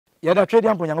ya da twedi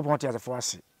ampo Nyankopon te asefo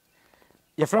ase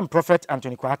ye from prophet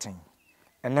Anthony Kwarteng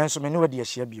enenso me ne wadi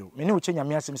ahia bio me ne uche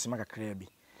nyame asem sima kakra bi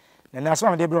na na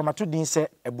asema de bro mato din se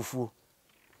abufuo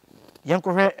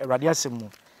yenkohwe Awurade asem mu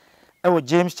ewo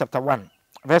James chapter 1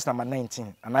 verse number 19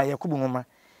 ana Yakobo ngoma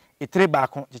etre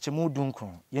baako chechemu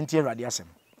dunkron yenti Awurade asem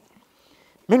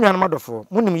me nuanom adofo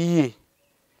munim yiye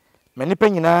me nipa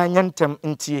nyina nyantem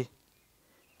ntie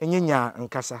enyenya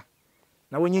nkasa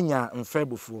na wonyenya mfa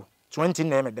abufuo 20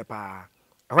 na emede pa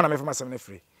ehona me fama asem na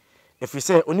free efiri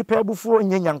se onipa abufuo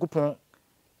nye Nyankopon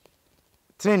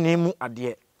trene mu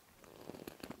ade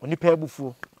onipa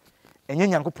abufuo enye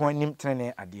Nyankopon nim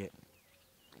trene ade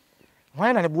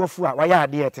hwan na ne buafu a waya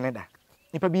ade etene da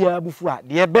nipa bia abufuo a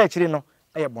de ba akire no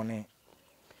eye bone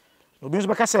obi nso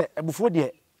beka se abufuo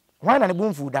de hwan na ne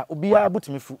bumfu da obia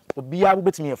butumi fu obia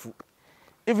butumi afu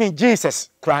even Jesus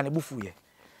kra ne bufu ye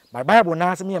Bible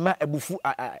na asem ye ma abufu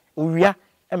owia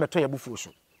emeto ye bufu so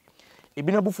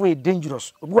ebi na bufu e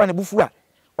dangerous obi wa ne bufu a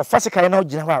ofasika na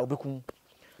ogina ho a obekun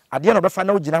ade na obefa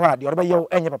na ogina ho a de obeyew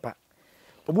enye papa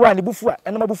obi wa ne bufu a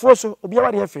enema bufu so obi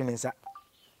wa de afiri ne nsa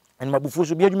enema bufu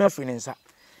so obi adwuma afiri ne nsa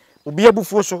obi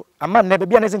abufu so ama na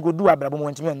bia na se nkodu abrabo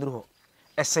mo ntimi anduru ho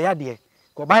ese ya de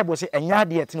ko Bible say enya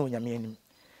de etene onyame anim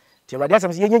ti Awurade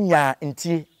asem se yenya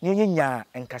ntie ne yenya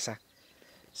enkasa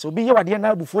so obi ye wade na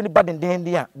abufu ni badenden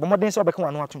de a bomoden se obeka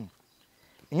wano atom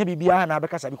enye bibia na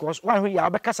abekasa because one hwe ya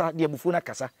abekasa de abufu na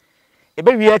kasa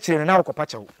ebe wi akire na wokopa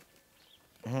chewo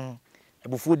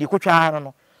abufu di kotwa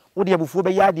no wo de abufu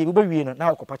be ya de ebe wi no na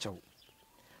wokopa chewo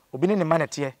obi ne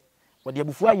manete wo de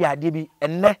abufu aya ade bi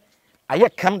enne aye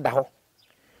kam da ho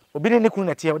obi ne kunu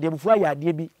nete wo de abufu aya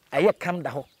ade bi aye kam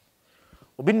da ho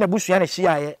obi ne busua na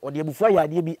hia aye wo de abufu aya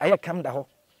ade bi aye kam da ho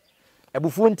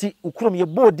abufu nti ukurom ye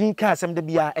bodin ka asem de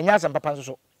bia enya asem papa nso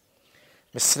so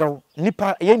mesrew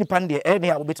nipa ye nipa de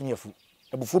ne a obetimi afu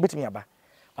abufu obetimi aba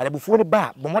ale abufu ne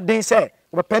ba bomoden se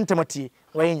wo pentemati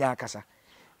wo ye nya akasa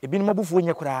ebi ne mabufu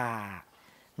nye kura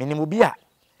menim obi a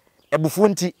abufu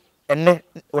nti enne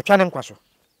wo twa ne nkwaso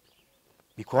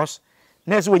because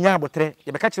na se wo nya abotre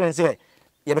ye beka kire nse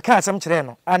ye beka asem kire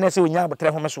no a na se wo nya abotre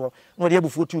homeso no de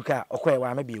abufu tuka okoe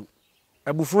wa mabiu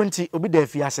abufu nti obi da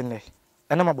afi ase ne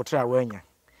ena mabotre a wanya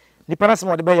nipa na se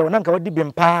mo de be ye wona nka wadi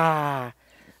bempa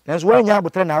nanso wanya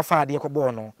abotre na afa ade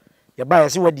kobo no ye ba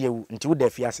yesi wadi ewu nti wo da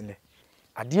afi ase ne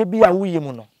ade bi a woyɛ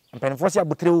mu no mpanifo se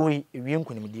abotre wo ewie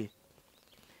nkunimdie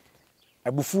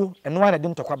abufu eno ana de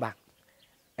ntɔkwaba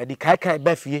edi kaikai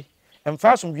ba fie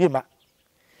emfa asomdwie ma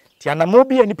ti anamo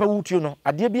bi nipa wutuo no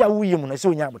ade bi a woyɛ mu no se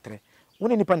onya abotre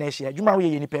woni nipa na ehia adwuma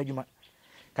woyɛ nipa adwuma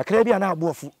kakra bi ana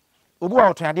aboafu obi wa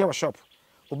oton ade wo shop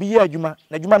obi yɛ adwuma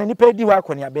na adwuma no nipa di wa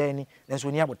akɔne abani nanso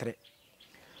oni abotre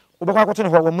obekwa akoto ne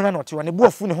ho wo muna na ɔte wo ne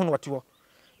boafu ne ho na ɔte wo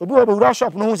obi wa bewura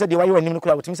shop no hu se de wayɛ anim no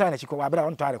kura wotimi sa na chiko wa abra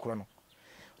on tare koro no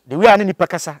de wi ane nipa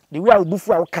kasa de wi a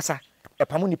obufu a wo kasa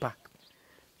epamu nipa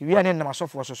de wi ane na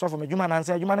masofo so sofo medwuma na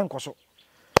nsa adwuma ne nkoso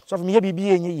sofo me ye bibi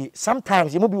enye yi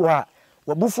sometimes ye mu bi wo a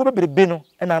wo bufu bebrebe no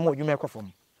na ama adwuma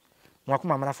ekofom mo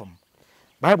akoma mara fom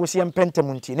Bible se yempntem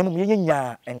ntie ne mum ye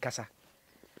nya enkasa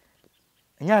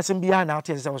nya asem bia na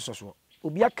ɔte se wo soso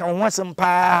obi aka ho asem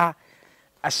pa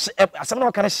asem na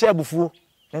ɔka na hye abufuo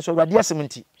nanso Awurade asem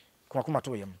nti kuma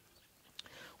to yam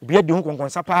obi adi hu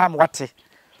konkonsa pa ma wate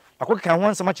akoka ho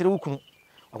asem akire wukunu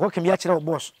akoka mi akire wo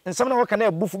boss nsem na ɔka na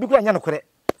abufu bi kura nya no kore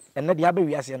enne de aba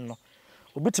wiase no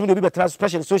obi timi de obi betra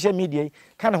special social media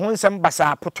kan ho nsem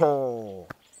basa poto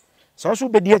so so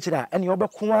bedi akire ene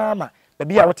obeko ama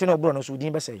babi a wote na obro no so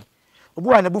din besai obi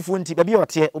wa na abufu nti babi a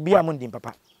wote obi a mo ndim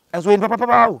papa enso yin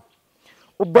papa o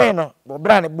oben no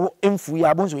obra ne bo emfu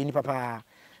ya bonzo yin papa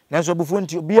nanso abufu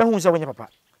nti obi ahu se wonya papa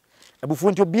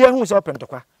abufu nti obi ahu se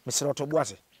opentokwa mesere otobo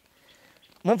ase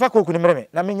momfa koku ne mreme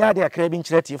na menya de akra bi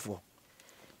nkire tiefo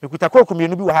mekuta koku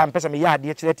mienu bi wa ha mpesa me ya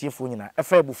de akire tiefo nyina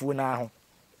efa abufu na ho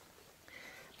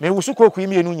me wusu koku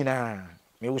mienu nyina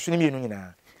me wusu ne mienu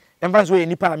nyina emfa nso ye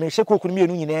nipa me hye koku ne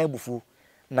mienu nyina abufu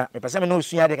na me pesa me na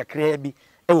osu ya de akra bi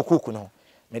e wo koku no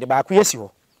me de ba ko yesi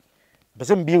ho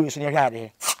pesa me bi wusu ne hwa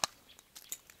de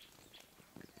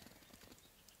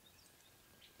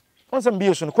onse mbi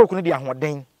yesu no koku ne de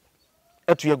ahoden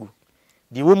atu agu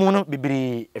di wo mu no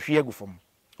bibiri ahwi agu fom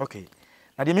okay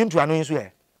na de mintu anu nso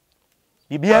ye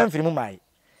bibia mfiri mu mai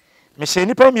me hye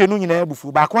nipa mienu nyina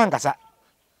abufu ba ko ankasa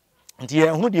nti ye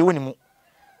hu de woni mu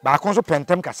ba ko nso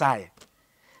pentem kasa ye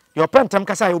yo pentem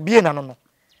kasa ye obie na no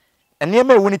ene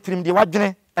ma ewoni tirim de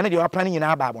wadwene ene de wapra ne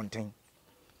nyina ba abonten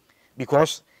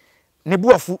because ne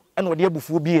buafu ene ode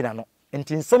abufu obie na no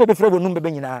nti nseme be frebo num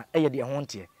bebe nyina eye de ho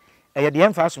nte eye de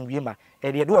emfa asomdwie ma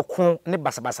eye de okon ne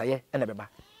basabasa ye ene beba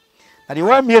na de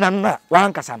wa mie na no na wa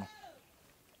ankasa no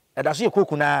eda so ye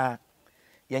koku na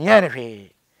yɛnyɛ ne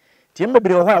hwee tie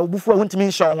mbebre wɔ hɔ a obufu a wontimi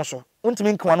nhyɛ ho so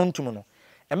wontimi nka wano ntum no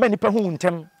ɛma nipa hu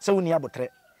ntɛm sɛ woni abotre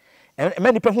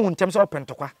ɛma nipa hu ntɛm sɛ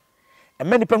wopentokwa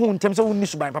ɛma nipa hu ntɛm sɛ wonni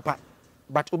suban papa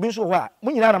but obi nso wɔ hɔ a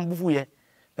mo nyina na mbufu yɛ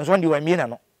nso wɔn de wɔn mie na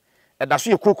no ɛda so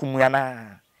yɛ koku mu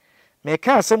yana me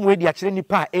ka asɛm we di akyerɛ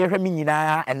nipa a ɛhwɛ me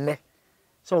nyinaa ɛnɛ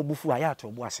sɛ obufu a yɛ ato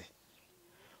obu ase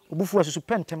obufu a susu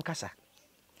pentem kasa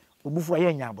obufu a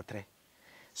yɛ nya abotre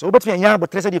sɛ wobɛtumi anya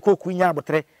abotre sɛ de koku nya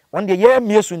abotre wɔn de yɛ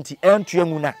mie so nti ɛntua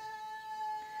ngu na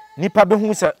nipa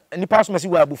behu sɛ nipa asomasi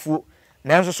wɔ abufuo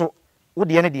nanso so wo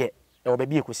de ne de ɛwɔ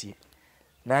baabi ekosie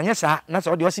na anya saa na sɛ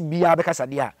wo de ɔsi bia bɛkasa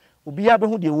de a obia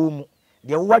behu de wɔ mu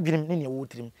de wo wadwenem ne ne wo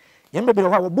tirim yɛn bɛbɛ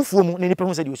hɔ a wɔbufuo mu ne nipa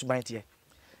hu sɛ de osuban teɛ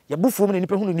yɛbufuo mu ne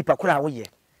nipa hu ne nipa kora a woyɛ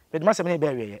bɛde masɛm ne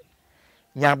bɛɛ wɛyɛ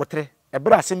nya abotre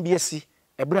ɛbra asɛm bi asi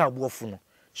ɛbra aboɔfu no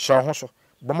hyɛ ho so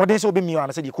bɔmɔden sɛ obɛmi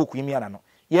ana sɛ de koku mi ana no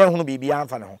yɛ hunu biribi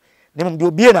amfa ne ho ne mum de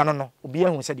obie na no no obia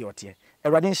hu sɛ de ɔteɛ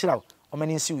awurade nhyira wo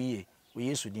ɔmani nsi wo yie wo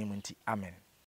yesu din mu nti amen